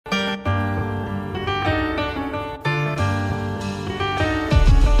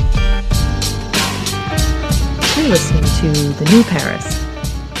listening to The New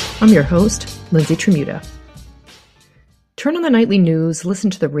Paris. I'm your host, Lindsay Tremuta. Turn on the nightly news, listen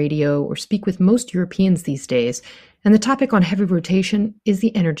to the radio, or speak with most Europeans these days, and the topic on heavy rotation is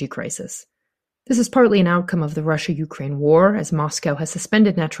the energy crisis. This is partly an outcome of the Russia-Ukraine war, as Moscow has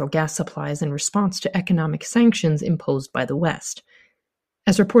suspended natural gas supplies in response to economic sanctions imposed by the West.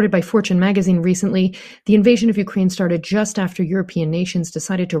 As reported by Fortune magazine recently, the invasion of Ukraine started just after European nations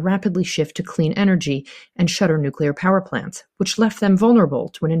decided to rapidly shift to clean energy and shutter nuclear power plants, which left them vulnerable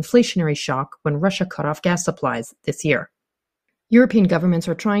to an inflationary shock when Russia cut off gas supplies this year. European governments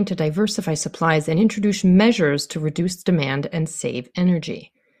are trying to diversify supplies and introduce measures to reduce demand and save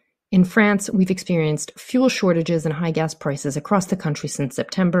energy. In France, we've experienced fuel shortages and high gas prices across the country since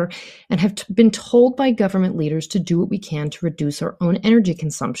September and have been told by government leaders to do what we can to reduce our own energy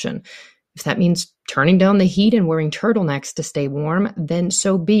consumption. If that means turning down the heat and wearing turtlenecks to stay warm, then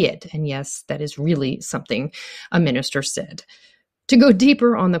so be it. And yes, that is really something a minister said. To go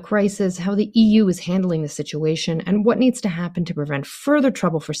deeper on the crisis, how the EU is handling the situation, and what needs to happen to prevent further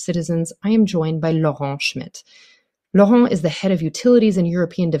trouble for citizens, I am joined by Laurent Schmitt. Laurent is the head of utilities and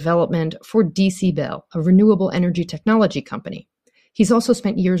European development for Dcbel, a renewable energy technology company. He's also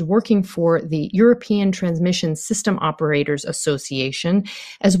spent years working for the European Transmission System Operators Association,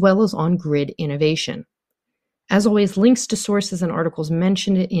 as well as on grid innovation. As always, links to sources and articles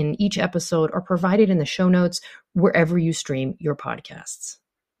mentioned in each episode are provided in the show notes wherever you stream your podcasts.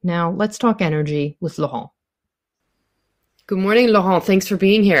 Now, let's talk energy with Laurent. Good morning, Laurent. Thanks for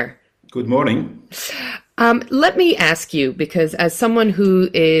being here. Good morning. Let me ask you, because as someone who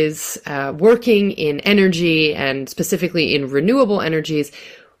is working in energy and specifically in renewable energies,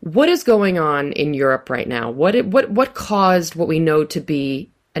 what is going on in Europe right now? What caused what we know to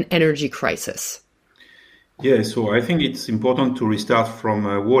be an energy crisis? Yeah, so I think it's important to restart from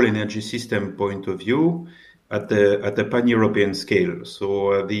a whole energy system point of view at the pan-European scale.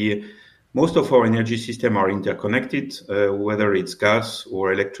 So most of our energy system are interconnected, whether it's gas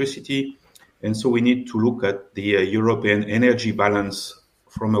or electricity. And so we need to look at the European energy balance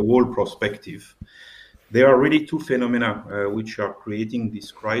from a whole perspective. There are really two phenomena which are creating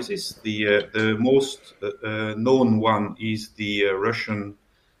this crisis. The most known one is the Russian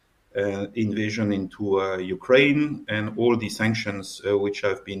invasion into Ukraine and all the sanctions which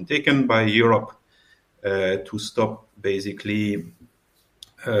have been taken by Europe to stop basically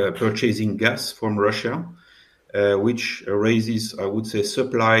purchasing gas from Russia. Which raises, I would say,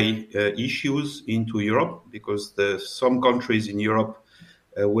 supply issues into Europe, because some countries in Europe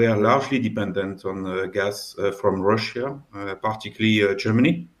were largely dependent on gas from Russia, particularly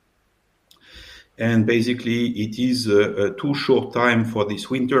Germany. And basically, it is too short time for this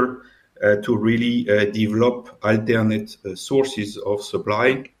winter to really develop alternate sources of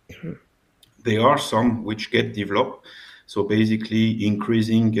supply. There are some which get developed. So basically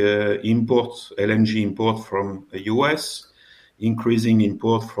increasing imports, LNG import from the US, increasing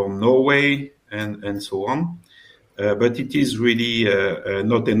import from Norway, and so on. But it is really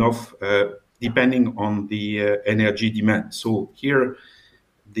not enough depending on the energy demand. So here,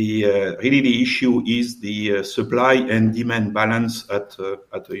 really the issue is the supply and demand balance at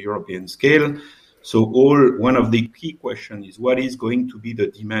a European scale. So one of the key questions is what is going to be the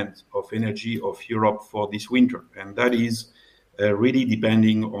demand of energy of Europe for this winter? And that is really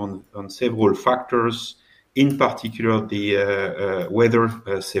depending on several factors, in particular the weather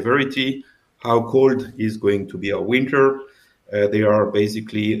severity, how cold is going to be our winter. They are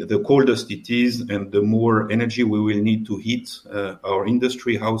basically the coldest it is and the more energy we will need to heat our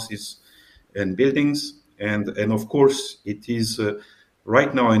industry, houses and buildings. And of course, it is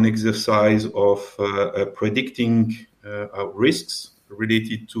right now an exercise of predicting risks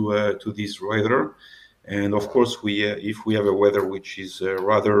related to this weather. And of course, if we have a weather which is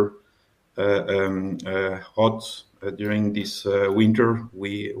rather hot during this winter,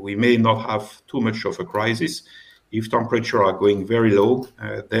 we may not have too much of a crisis. If temperatures are going very low,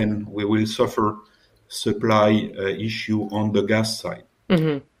 then we will suffer supply issue on the gas side.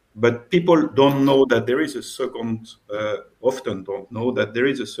 Mm-hmm. But people don't know that there is a second, often don't know that there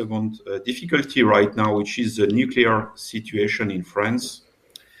is a second difficulty right now, which is the nuclear situation in France,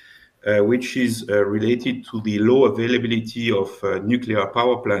 which is related to the low availability of nuclear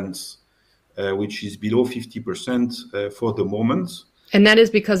power plants, which is below 50% for the moment. And that is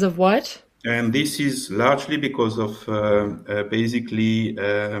because of what? And this is largely because of basically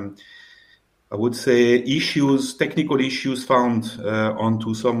I would say technical issues found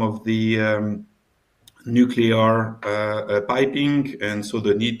onto some of the nuclear piping, and so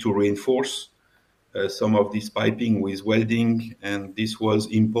the need to reinforce some of this piping with welding, and this was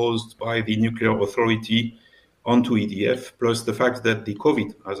imposed by the nuclear authority onto EDF, plus the fact that the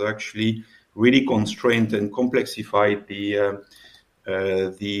COVID has actually really constrained and complexified the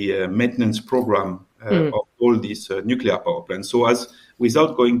maintenance program of all these nuclear power plants. So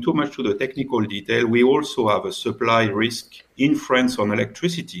without going too much to the technical detail, we also have a supply risk in France on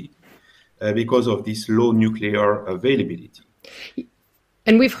electricity because of this low nuclear availability.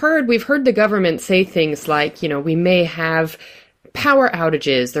 And we've heard the government say things like, we may have power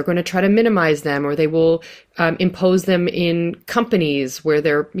outages. They're going to try to minimize them, or they will impose them in companies where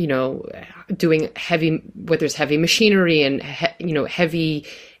they're, doing where there's heavy machinery and, heavy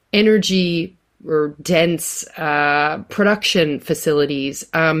energy or dense production facilities.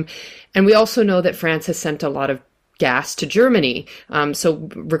 And we also know that France has sent a lot of gas to Germany. So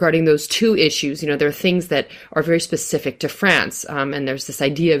regarding those two issues, there are things that are very specific to France. And there's this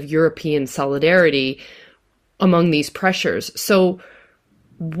idea of European solidarity among these pressures. So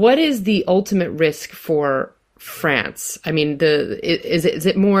what is the ultimate risk for France? I mean, is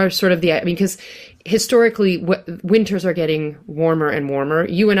it more sort of because historically winters are getting warmer and warmer.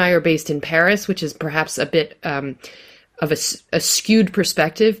 You and I are based in Paris, which is perhaps a bit of a skewed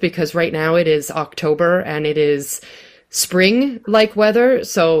perspective, because right now it is October and it is spring-like weather.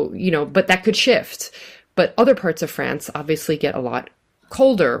 So, but that could shift. But other parts of France obviously get a lot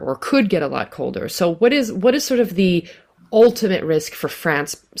colder, or could get a lot colder. So what is sort of the ultimate risk for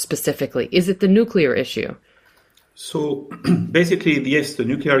France specifically? Is it the nuclear issue? So basically, yes, the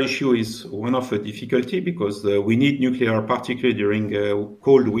nuclear issue is one of the difficulty, because we need nuclear, particularly during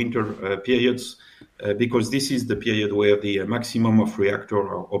cold winter periods, because this is the period where the maximum of reactors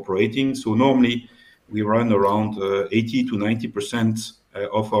are operating. So normally we run around 80 to 90%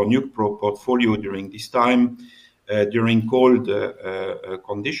 of our nuke portfolio during this time, during cold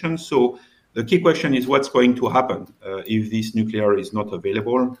conditions. So the key question is what's going to happen if this nuclear is not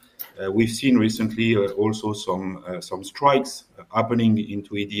available. We've seen recently also some strikes happening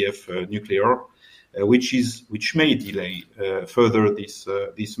into EDF nuclear, which may delay further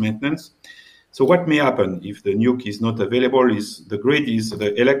this maintenance. So what may happen if the nuke is not available is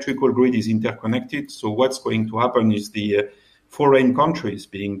the electrical grid is interconnected. So what's going to happen is the foreign countries,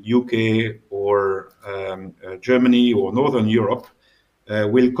 being UK or Germany or Northern Europe,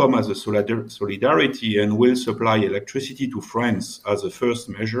 will come as a solidarity and will supply electricity to France as a first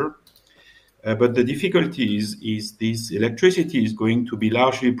measure. But the difficulty is this electricity is going to be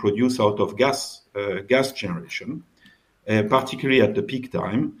largely produced out of gas generation, particularly at the peak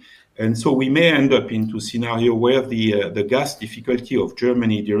time. And so we may end up into a scenario where the gas difficulty of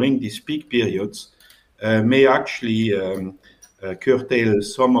Germany during these peak periods may actually curtail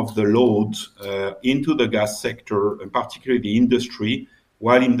some of the load into the gas sector, and particularly the industry,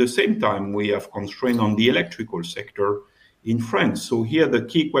 while in the same time we have constraint on the electrical sector in France. So here the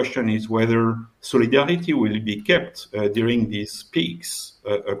key question is whether solidarity will be kept during these peaks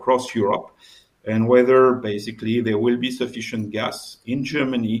across Europe, and whether basically there will be sufficient gas in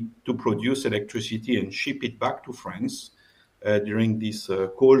Germany to produce electricity and ship it back to France during this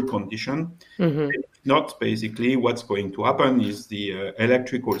cold condition. Mm-hmm. If not, basically what's going to happen is the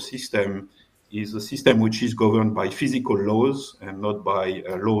electrical system is a system which is governed by physical laws and not by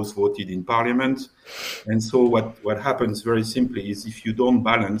laws voted in parliament. And so what happens very simply is if you don't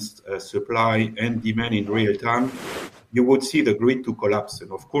balance supply and demand in real time, you would see the grid to collapse.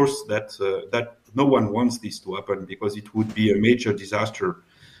 And of course, that no one wants this to happen, because it would be a major disaster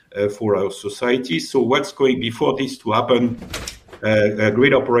for our society. So before this to happen,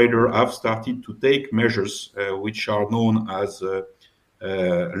 grid operator have started to take measures which are known as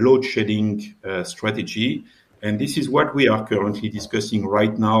load shedding strategy. And this is what we are currently discussing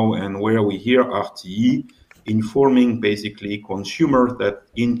right now, and where we hear RTE informing basically consumer that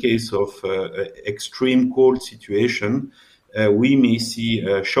in case of extreme cold situation, we may see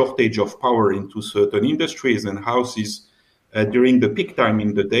a shortage of power into certain industries and houses during the peak time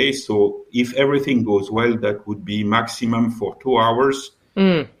in the day. So if everything goes well, that would be maximum for 2 hours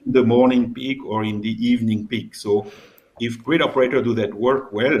in the morning peak or in the evening peak. So if grid operator do that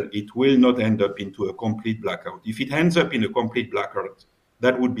work well, it will not end up into a complete blackout. If it ends up in a complete blackout,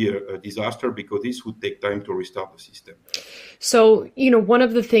 that would be a disaster, because this would take time to restart the system. So, one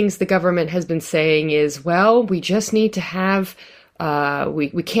of the things the government has been saying is, well, we just need to have,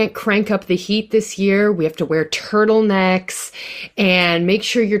 we can't crank up the heat this year. We have to wear turtlenecks and make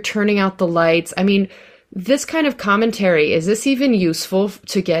sure you're turning out the lights. I mean, this kind of commentary, is this even useful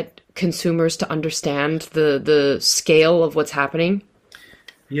to get consumers to understand the scale of what's happening?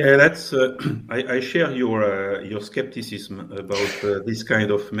 Yeah, that's. I share your skepticism about this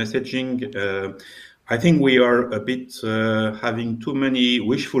kind of messaging. I think we are a bit having too many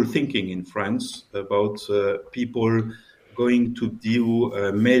wishful thinking in France about people going to do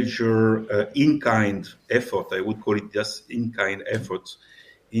a major in-kind effort. I would call it just in-kind effort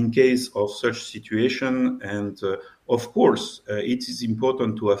in case of such situation. And of course, it is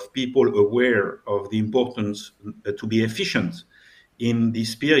important to have people aware of the importance to be efficient in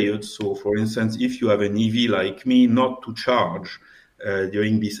this period. So, for instance, if you have an EV like me, not to charge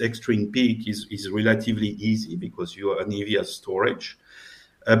during this extreme peak is relatively easy because an EV has storage.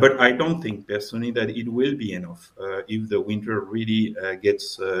 But I don't think personally that it will be enough if the winter really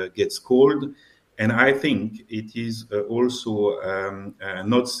gets cold. And I think it is also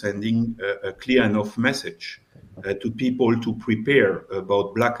not sending a clear enough message to people to prepare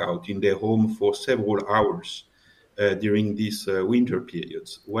about blackout in their home for several hours during these winter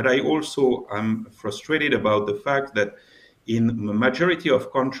periods. What I also am frustrated about the fact that in the majority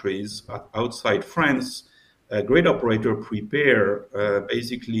of countries outside France, grid operator prepare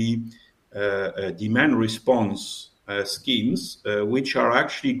basically demand response schemes, which are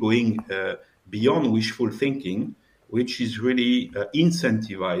actually going beyond wishful thinking, which is really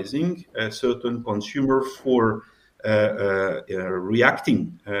incentivizing a certain consumer for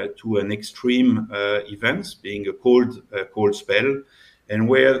reacting to an extreme event, being a cold spell, and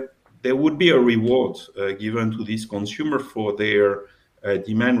where there would be a reward given to this consumer for their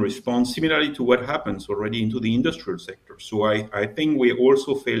demand response, similarly to what happens already into the industrial sector. So I think we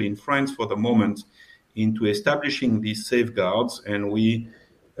also fail in France for the moment into establishing these safeguards, and we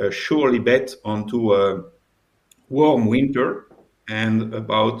surely bet onto a warm winter and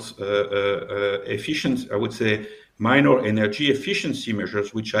about efficient, I would say, minor energy efficiency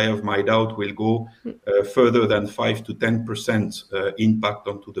measures, which I have my doubt will go further than 5 to 10% impact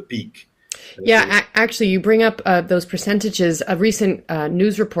onto the peak. Yeah, actually, you bring up those percentages. A recent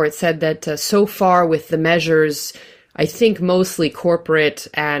news report said that so far with the measures, I think mostly corporate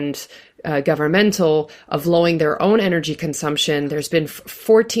and governmental, of lowering their own energy consumption, there's been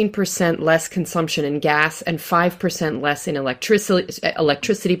 14% less consumption in gas and 5% less in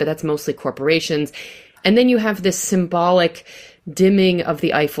electricity, but that's mostly corporations. And then you have this symbolic dimming of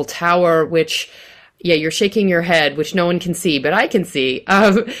the Eiffel Tower, which, yeah, you're shaking your head, which no one can see, but I can see.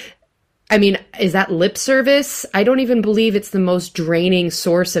 I mean, is that lip service? I don't even believe it's the most draining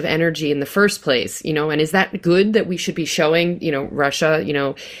source of energy in the first place, and is that good that we should be showing, Russia,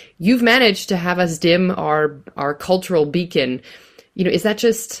 you've managed to have us dim our cultural beacon. Is that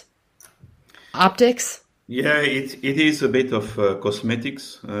just optics? Yeah, it is a bit of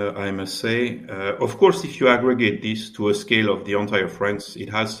cosmetics, I must say. Of course, if you aggregate this to a scale of the entire France, it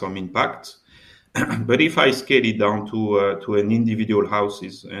has some impact. But if I scale it down to an individual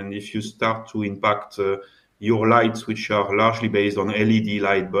houses, and if you start to impact your lights, which are largely based on LED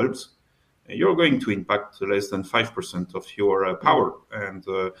light bulbs, you're going to impact less than 5% of your power. And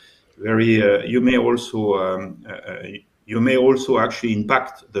you may also actually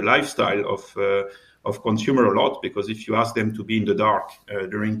impact the lifestyle of consumer a lot, because if you ask them to be in the dark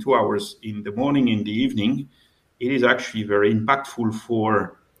during 2 hours in the morning, in the evening, it is actually very impactful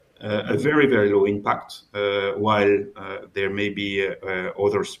for a very, very low impact, while there may be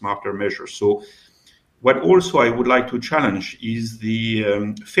other smarter measures. So what also I would like to challenge is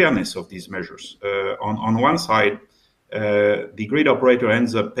the fairness of these measures. On one side, the grid operator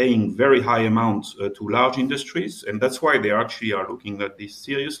ends up paying very high amounts to large industries, and that's why they actually are looking at this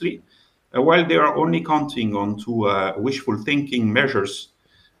seriously, while they are only counting on wishful thinking measures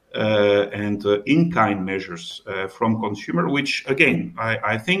and in-kind measures from consumer, which again,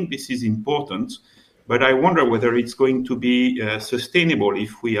 I think this is important, but I wonder whether it's going to be sustainable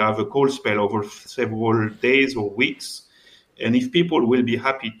if we have a cold spell over several days or weeks, and if people will be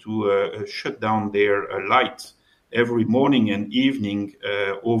happy to shut down their light every morning and evening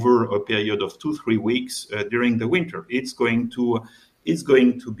over a period of 2-3 weeks during the winter. It's going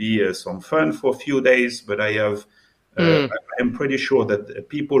to be some fun for a few days, but I am pretty sure that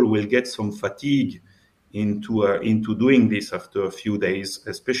people will get some fatigue into doing this after a few days,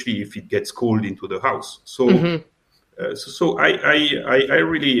 especially if it gets cold into the house. So, so I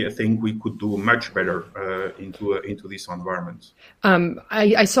really think we could do much better into this environment.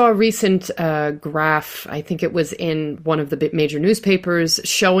 I saw a recent graph. I think it was in one of the major newspapers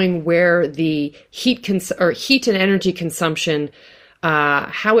showing where the heat and energy consumption,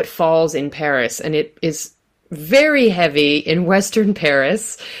 how it falls in Paris, and it is very heavy in Western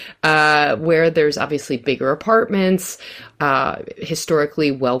Paris, where there's obviously bigger apartments, historically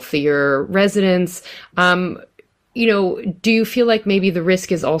wealthier residents. Do you feel like maybe the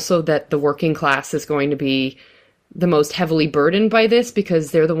risk is also that the working class is going to be the most heavily burdened by this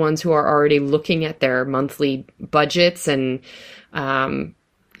because they're the ones who are already looking at their monthly budgets and,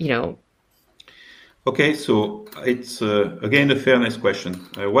 you know. Okay, so it's again a fairness question.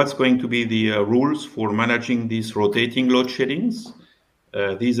 What's going to be the rules for managing these rotating load sheddings?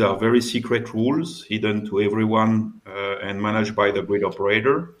 These are very secret rules hidden to everyone and managed by the grid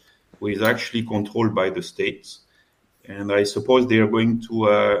operator, who is actually controlled by the states. And I suppose they are going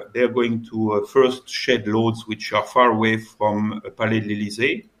to first shed loads which are far away from Palais de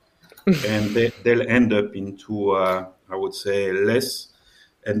l'Élysée, and they'll end up into I would say less,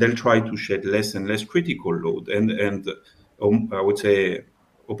 and they'll try to shed less and less critical load, and I would say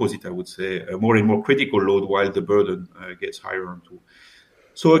opposite. I would say more and more critical load while the burden gets higher too.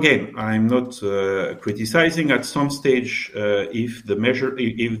 So again, I'm not criticizing. At some stage, if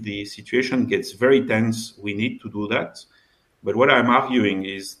the situation gets very tense, we need to do that. But what I'm arguing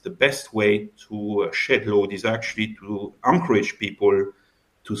is the best way to shed load is actually to encourage people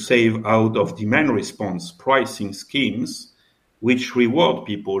to save out of demand response pricing schemes, which reward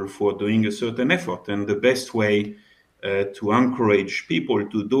people for doing a certain effort. And the best way to encourage people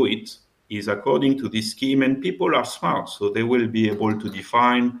to do it is according to this scheme, and people are smart, so they will be able to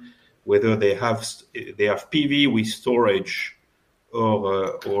define whether they have PV with storage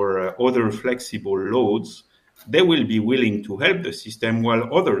or other flexible loads. They will be willing to help the system,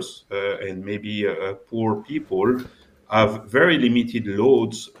 while others and maybe poor people have very limited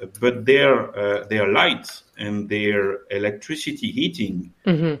loads, but their light and their electricity heating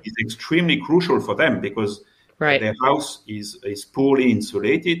is extremely crucial for them because their house is poorly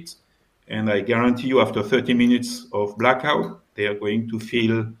insulated. And I guarantee you, after 30 minutes of blackout, they are going to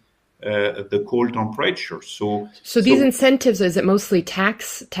feel the cold temperature. So these incentives, is it mostly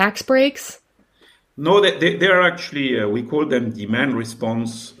tax breaks? No, they are actually, we call them demand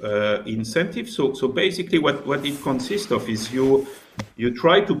response incentives. So basically what it consists of is you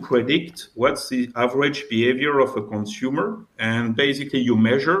try to predict what's the average behavior of a consumer, and basically you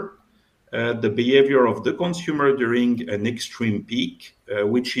measure the behavior of the consumer during an extreme peak,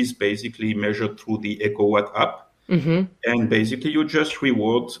 which is basically measured through the EcoWatt app. And basically you just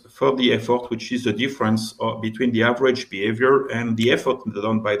reward for the effort, which is the difference between the average behavior and the effort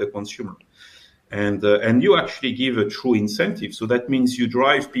done by the consumer. And you actually give a true incentive. So that means you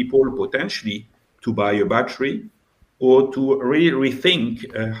drive people potentially to buy a battery or to really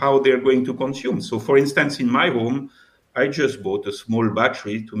rethink how they're going to consume. So for instance, in my home, I just bought a small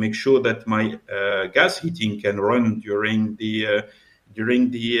battery to make sure that my gas heating can run during the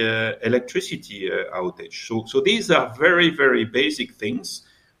electricity outage. So these are very, very basic things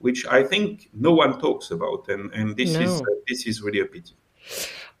which I think no one talks about, and this is really a pity.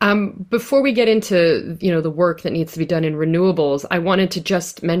 Before we get into, the work that needs to be done in renewables, I wanted to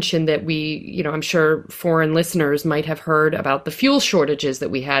just mention that I'm sure foreign listeners might have heard about the fuel shortages that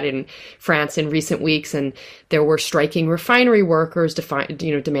we had in France in recent weeks. And there were striking refinery workers,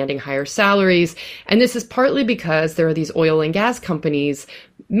 demanding higher salaries. And this is partly because there are these oil and gas companies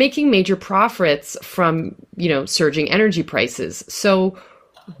making major profits from, surging energy prices. So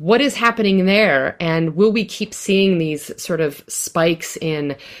what is happening there, and will we keep seeing these sort of spikes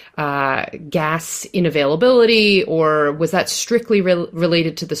in gas unavailability, or was that strictly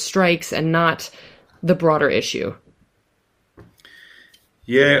related to the strikes and not the broader issue?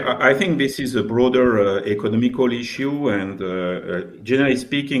 Yeah, I think this is a broader economical issue, and generally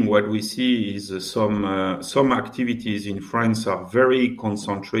speaking, what we see is some activities in France are very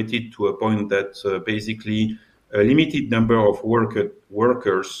concentrated to a point that basically a limited number of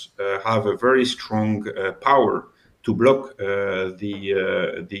workers have a very strong power to block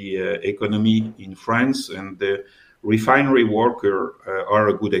the economy in France, and the refinery worker are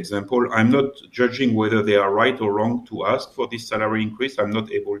a good example. I'm not judging whether they are right or wrong to ask for this salary increase. I'm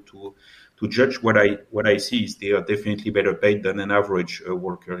not able to judge. What I see is they are definitely better paid than an average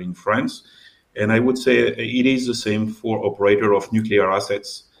worker in France, and I would say it is the same for operator of nuclear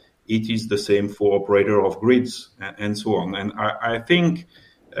assets. It is the same for operator of grids and so on. And I think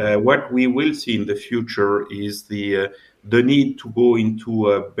what we will see in the future is the need to go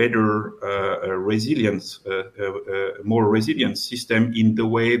into a better more resilient system, in the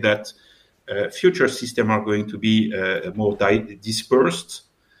way that future systems are going to be more dispersed,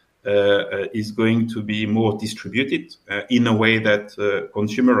 is going to be more distributed in a way that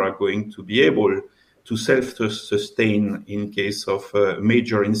consumers are going to be able to self-sustain in case of a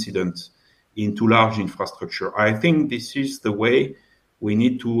major incident into large infrastructure. I think this is the way we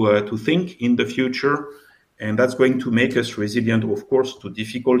need to think in the future, and that's going to make us resilient, of course, to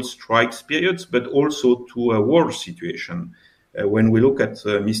difficult strikes periods, but also to a war situation. When we look at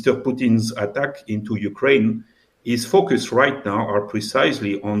Mr. Putin's attack into Ukraine, is focused right now are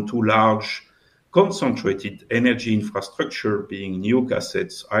precisely on two large concentrated energy infrastructure, being nuke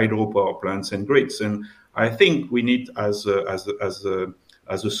assets, hydropower plants, and grids. And I think we need, as a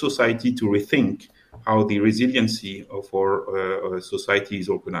society, to rethink how the resiliency of our society is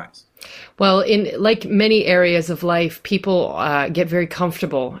organized. Well, in like many areas of life, people get very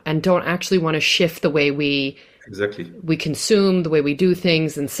comfortable and don't actually want to shift the way we consume, the way we do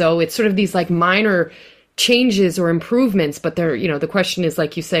things, and so it's sort of these like minor changes or improvements, but they're, the question is,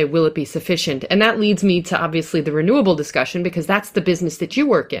 like you say, will it be sufficient? And that leads me to obviously the renewable discussion, because that's the business that you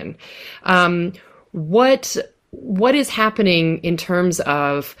work in. What is happening in terms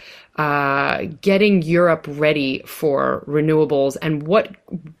of getting Europe ready for renewables, and what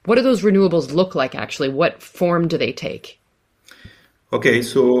do those renewables look like actually? What form do they take? Okay,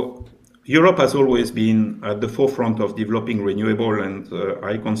 so Europe has always been at the forefront of developing renewable, and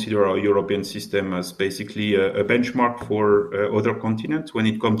I consider our European system as basically a benchmark for other continents when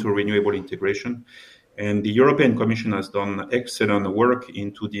it comes to renewable integration. And the European Commission has done excellent work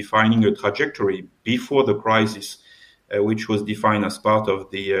into defining a trajectory before the crisis, which was defined as part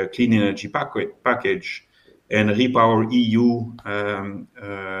of the clean energy package and Repower EU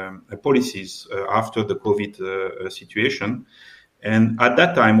policies after the COVID situation. And at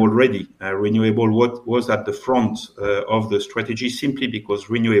that time already, renewable was at the front of the strategy, simply because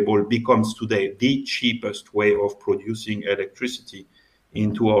renewable becomes today the cheapest way of producing electricity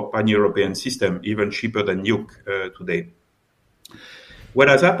into our pan-European system, even cheaper than nuke today. What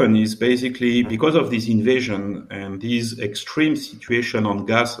has happened is basically because of this invasion and this extreme situation on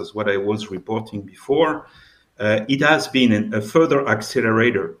gas, as what I was reporting before, it has been a further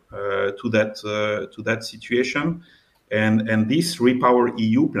accelerator to that situation. And this Repower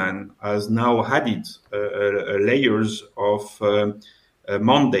EU plan has now added layers of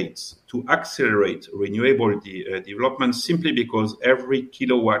mandates to accelerate renewable development, simply because every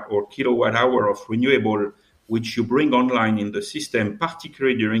kilowatt or kilowatt hour of renewable which you bring online in the system,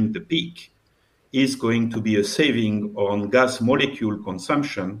 particularly during the peak, is going to be a saving on gas molecule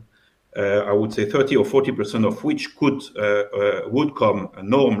consumption. I would say 30 or 40% of which would come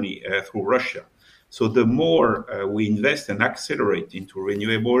normally through Russia. So the more we invest and accelerate into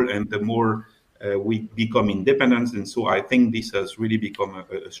renewable, and the more we become independent. And so I think this has really become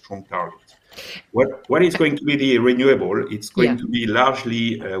a strong target. What is going to be the renewable? It's going to be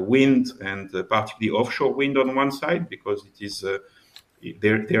largely wind, and particularly offshore wind on one side, because it is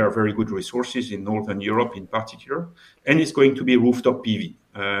there are very good resources in Northern Europe in particular, and it's going to be rooftop PV.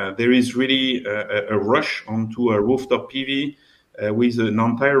 There is really a rush onto a rooftop PV. With an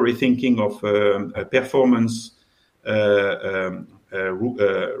entire rethinking of performance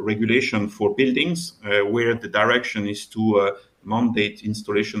regulation for buildings, where the direction is to mandate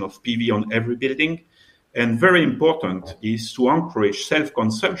installation of PV on every building. And very important is to encourage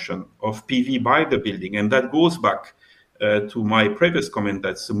self-consumption of PV by the building. And that goes back to my previous comment,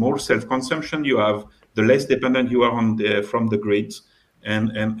 that the more self-consumption you have, the less dependent you are from the grid.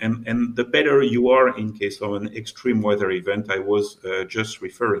 And the better you are in case of an extreme weather event I was just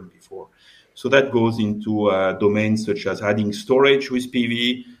referring before. So that goes into domains such as adding storage with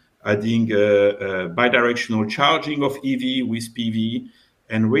PV, adding bidirectional charging of EV with PV,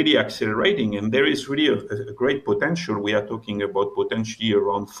 and really accelerating. And there is really a great potential. We are talking about potentially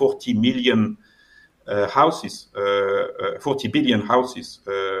around 40 million houses, 40 billion houses,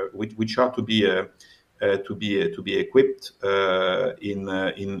 which are to be equipped in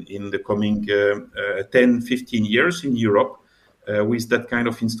the coming 10, 15 years in Europe with that kind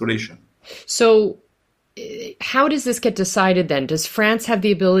of installation. So how does this get decided then? Does France have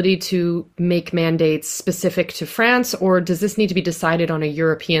the ability to make mandates specific to France, or does this need to be decided on a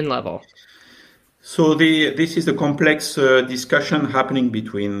European level? So this is a complex discussion happening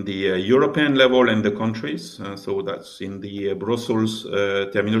between the European level and the countries. So that's in the Brussels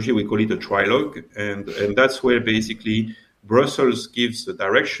terminology, we call it a trilogue. And that's where basically Brussels gives the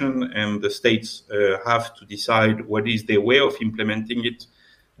direction, and the states have to decide what is their way of implementing it,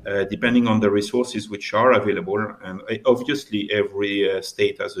 depending on the resources which are available. And obviously, every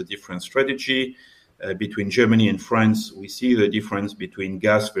state has a different strategy. Between Germany and France, we see the difference between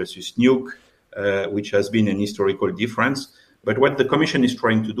gas versus nuke, which has been an historical difference. But what the Commission is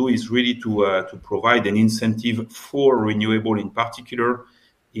trying to do is really to provide an incentive for renewable in particular,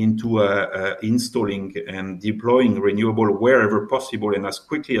 into installing and deploying renewable wherever possible and as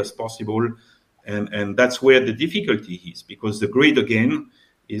quickly as possible. And that's where the difficulty is, because the grid again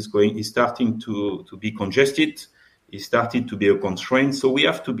is starting to be congested, is starting to be a constraint. So we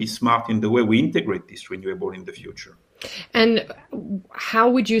have to be smart in the way we integrate this renewable in the future. And how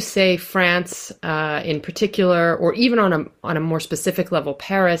would you say France, in particular, or even on a more specific level,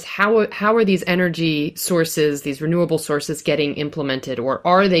 Paris, how are these energy sources, these renewable sources, getting implemented, or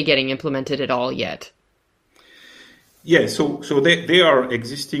are they getting implemented at all yet? Yeah, so they are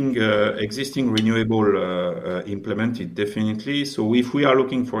existing renewable implemented definitely. So if we are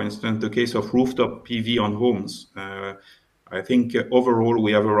looking, for instance, the case of rooftop PV on homes, I think overall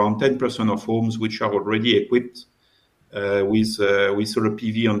we have around 10% of homes which are already equipped with solar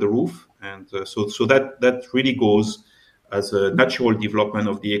PV on the roof, and so that really goes as a natural development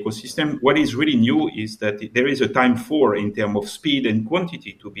of the ecosystem. What is really new is that there is a time for in terms of speed and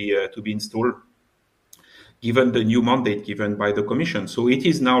quantity to be installed, given the new mandate given by the Commission. So it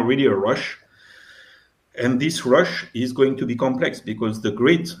is now really a rush. And this rush is going to be complex because the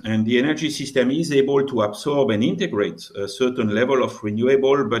grid and the energy system is able to absorb and integrate a certain level of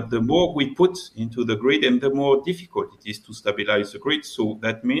renewable, but the more we put into the grid and the more difficult it is to stabilize the grid. So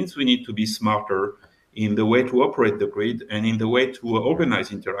that means we need to be smarter in the way to operate the grid and in the way to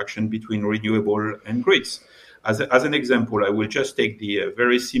organize interaction between renewable and grids. As an example, I will just take the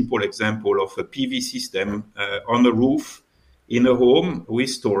very simple example of a PV system on a roof in a home with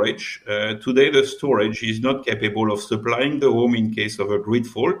storage. Today, the storage is not capable of supplying the home in case of a grid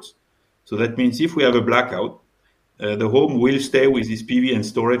fault. So that means if we have a blackout, the home will stay with this PV and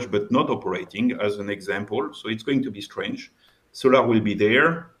storage, but not operating, as an example. So it's going to be strange. Solar will be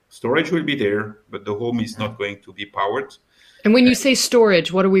there, storage will be there, but the home is not going to be powered. And when you say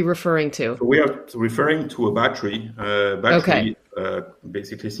storage, what are we referring to? So we are referring to a battery. Okay.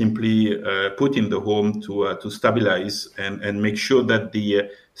 Basically simply put in the home to stabilize and make sure that the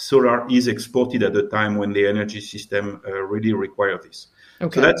solar is exported at the time when the energy system really requires this.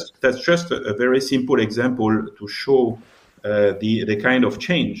 Okay. So that's just a very simple example to show the kind of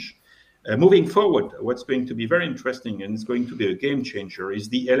change. Moving forward, what's going to be very interesting and it's going to be a game changer is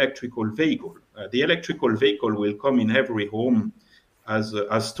the electrical vehicle. The electrical vehicle will come in every home as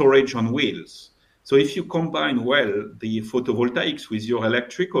storage on wheels. So if you combine well the photovoltaics with your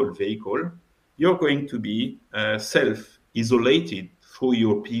electrical vehicle, you're going to be self-isolated through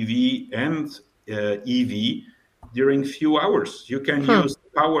your PV and EV during few hours. You can use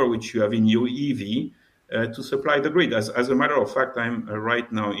the power which you have in your EV to supply the grid. As a matter of fact, I'm right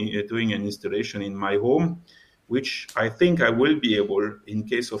now doing an installation in my home, which I think I will be able, in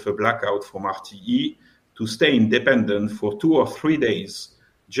case of a blackout from RTE, to stay independent for 2 or 3 days,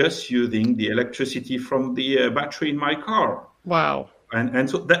 just using the electricity from the battery in my car. Wow. And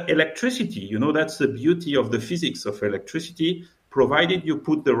so that electricity, that's the beauty of the physics of electricity, provided you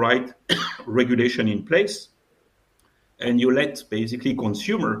put the right regulation in place and you let basically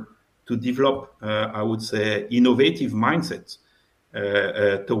consumer to develop, I would say, innovative mindsets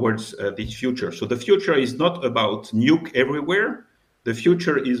towards this future. So the future is not about nuke everywhere. The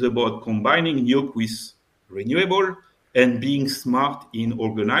future is about combining nuke with renewable and being smart in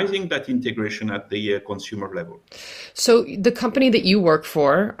organizing that integration at the consumer level. So the company that you work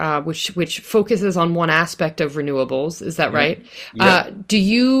for, which focuses on one aspect of renewables, is that right? Yeah.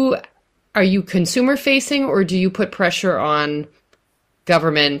 Are you consumer facing, or do you put pressure on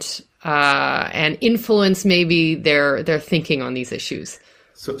government and influence maybe their thinking on these issues?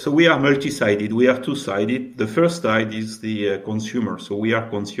 So we are multi-sided. We are two-sided. The first side is the consumer. So we are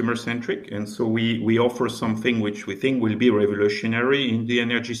consumer-centric. And so we offer something which we think will be revolutionary in the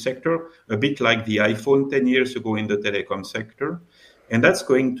energy sector, a bit like the iPhone 10 years ago in the telecom sector. And that's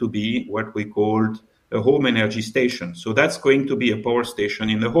going to be what we called a home energy station. So that's going to be a power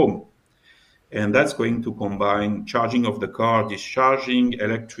station in the home. And that's going to combine charging of the car, discharging,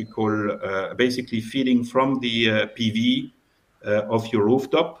 electrical, basically feeding from the PV of your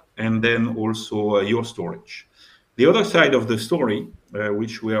rooftop, and then also your storage. The other side of the story,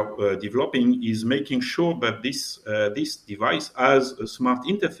 which we are developing, is making sure that this device has a smart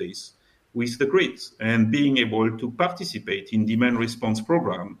interface with the grid and being able to participate in demand response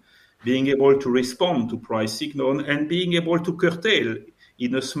program, being able to respond to price signal, and being able to curtail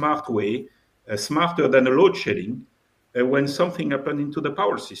in a smart way, smarter than a load shedding, when something happens into the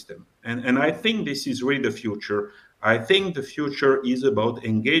power system. And I think this is really the future. I think the future is about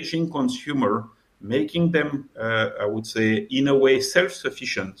engaging consumer, making them, I would say, in a way,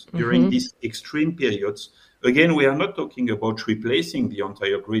 self-sufficient during these extreme periods. Again, we are not talking about replacing the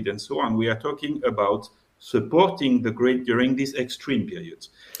entire grid and so on. We are talking about supporting the grid during these extreme periods.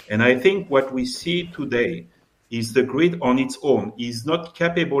 And I think what we see today is the grid on its own is not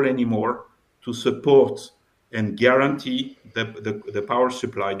capable anymore to support and guarantee the power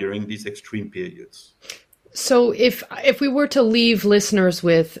supply during these extreme periods. So if we were to leave listeners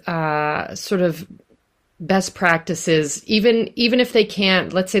with sort of best practices, even if they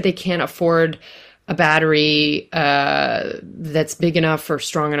can't, let's say they can't afford a battery that's big enough or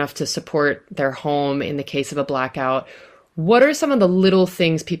strong enough to support their home in the case of a blackout. What are some of the little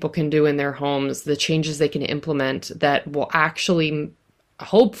things people can do in their homes, the changes they can implement that will actually,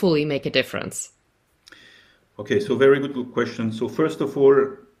 hopefully, make a difference? Okay, so very good question. So first of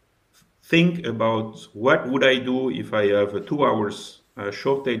all, think about what would I do if I have a 2 hours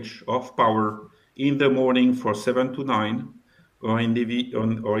shortage of power in the morning for 7 to 9, or in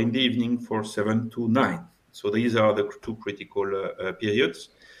the evening for 7 to 9. So these are the two critical periods.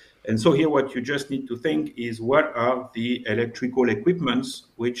 And so here, what you just need to think is what are the electrical equipments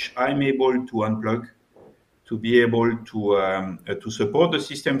which I'm able to unplug to be able to support the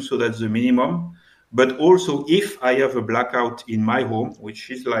system, so that's the minimum. But also, if I have a blackout in my home, which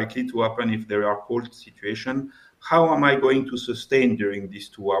is likely to happen if there are cold situations, how am I going to sustain during these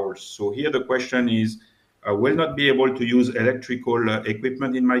 2 hours? So here the question is, I will not be able to use electrical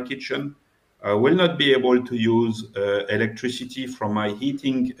equipment in my kitchen. I will not be able to use electricity from my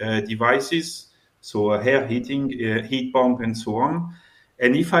heating devices, so air heating, heat pump, and so on.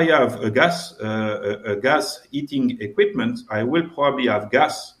 And if I have a gas heating equipment, I will probably have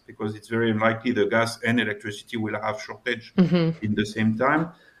gas, because it's very unlikely the gas and electricity will have shortage in the same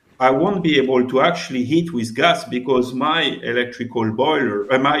time. I won't be able to actually heat with gas because my electrical boiler,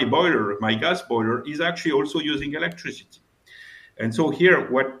 my gas boiler is actually also using electricity. And so here,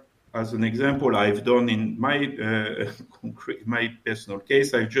 what, as an example, I've done in my personal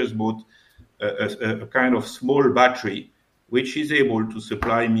case, I've just bought a kind of small battery which is able to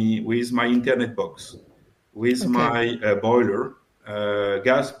supply me with my internet box, with my boiler,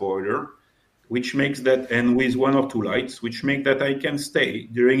 gas boiler, which makes that, and with one or two lights, which make that I can stay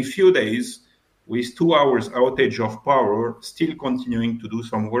during a few days with 2 hours outage of power, still continuing to do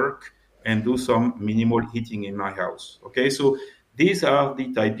some work and do some minimal heating in my house. Okay, so these are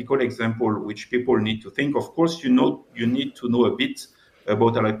the typical example which people need to think. Of course, you need to know a bit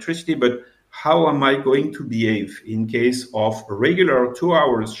about electricity, but how am I going to behave in case of a regular 2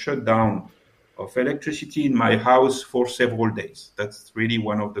 hours shutdown of electricity in my house for several days? That's really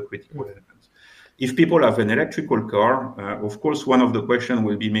one of the critical elements. If people have an electrical car, of course, one of the questions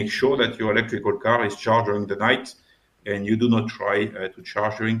will be make sure that your electrical car is charged during the night and you do not try to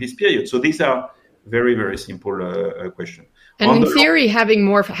charge during this period. So these are very, very simple questions. And in theory,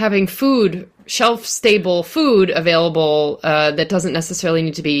 having food, shelf-stable food available that doesn't necessarily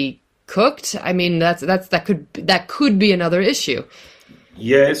need to be cooked, I mean, that could be another issue.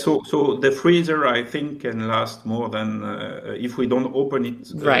 Yeah, so the freezer, I think, can last more than if we don't open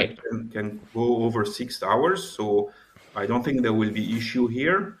it, right? Can go over 6 hours. So I don't think there will be issue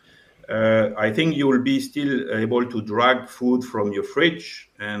here. I think you will be still able to drag food from your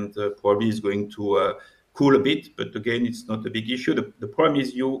fridge, and probably is going to cool a bit. But again, it's not a big issue. The problem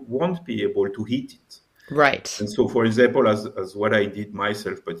is you won't be able to heat it. Right. And so, for example, as what I did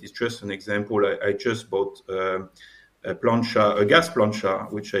myself, but it's just an example, I just bought a gas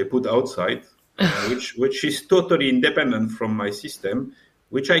plancha, which I put outside, which is totally independent from my system,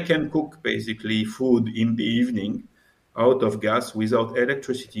 which I can cook basically food in the evening out of gas without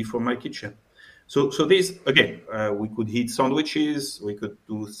electricity from my kitchen. So this, again, we could heat sandwiches, we could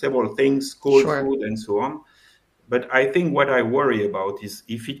do several things, cold food, and so on. But I think what I worry about is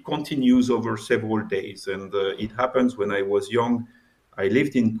if it continues over several days. And it happens when I was young. I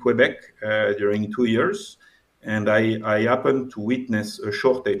lived in Quebec during 2 years, and I happened to witness a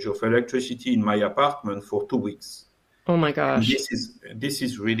shortage of electricity in my apartment for 2 weeks. Oh my gosh! And this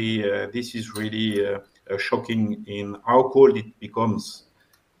is really shocking in how cold it becomes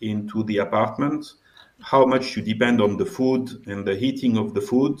into the apartment, how much you depend on the food and the heating of the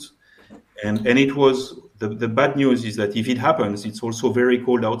food. And it was the bad news is that if it happens, it's also very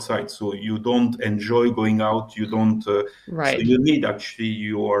cold outside. So you don't enjoy going out. You don't. Right. So you need actually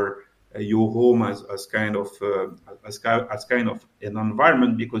your home as kind of an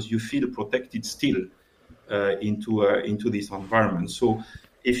environment, because you feel protected still into this environment. So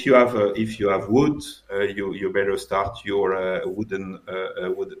if you have wood, you better start your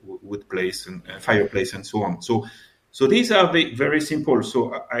wood place and fireplace and so on. So these are very simple.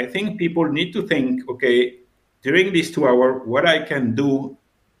 So I think people need to think, okay, during these 2 hours, what I can do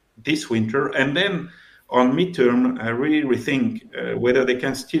this winter, and then on midterm, I really rethink whether they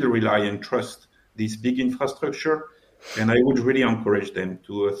can still rely and trust this big infrastructure. And I would really encourage them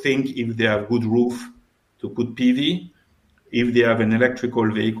to think if they have good roof to put PV, if they have an electrical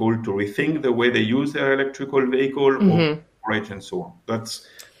vehicle to rethink the way they use their electrical vehicle, or storage and so on. That's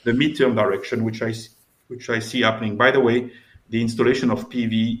the midterm direction, which I see happening. By the way, the installation of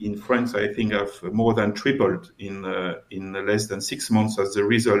PV in France, I think, have more than tripled in less than 6 months as a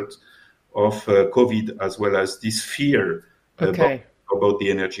result of COVID, as well as this fear about the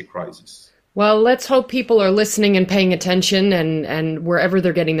energy crisis. Well, let's hope people are listening and paying attention, and wherever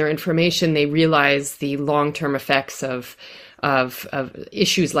they're getting their information, they realize the long-term effects of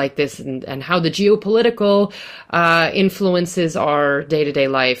issues like this and how the geopolitical influences our day-to-day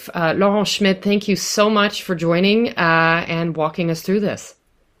life. Laurent Schmitt, thank you so much for joining and walking us through this.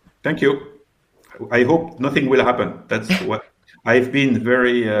 Thank you. I hope nothing will happen. That's what I've been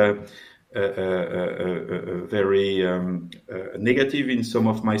very negative in some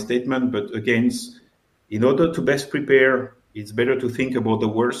of my statement, but again, in order to best prepare, it's better to think about the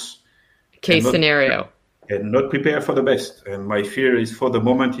worst case scenario and not prepare for the best. And my fear is, for the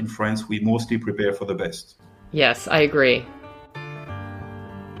moment in France, we mostly prepare for the best. Yes, I agree.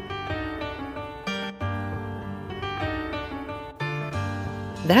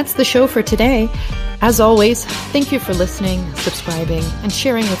 That's the show for today. As always, thank you for listening, subscribing, and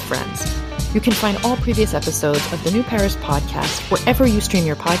sharing with friends. You can find all previous episodes of the New Paris podcast wherever you stream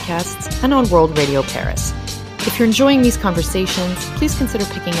your podcasts and on World Radio Paris. If you're enjoying these conversations, please consider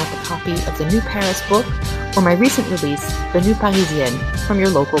picking up a copy of the New Paris book or my recent release, The New Parisienne, from your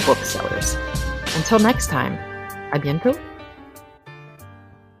local booksellers. Until next time, à bientôt.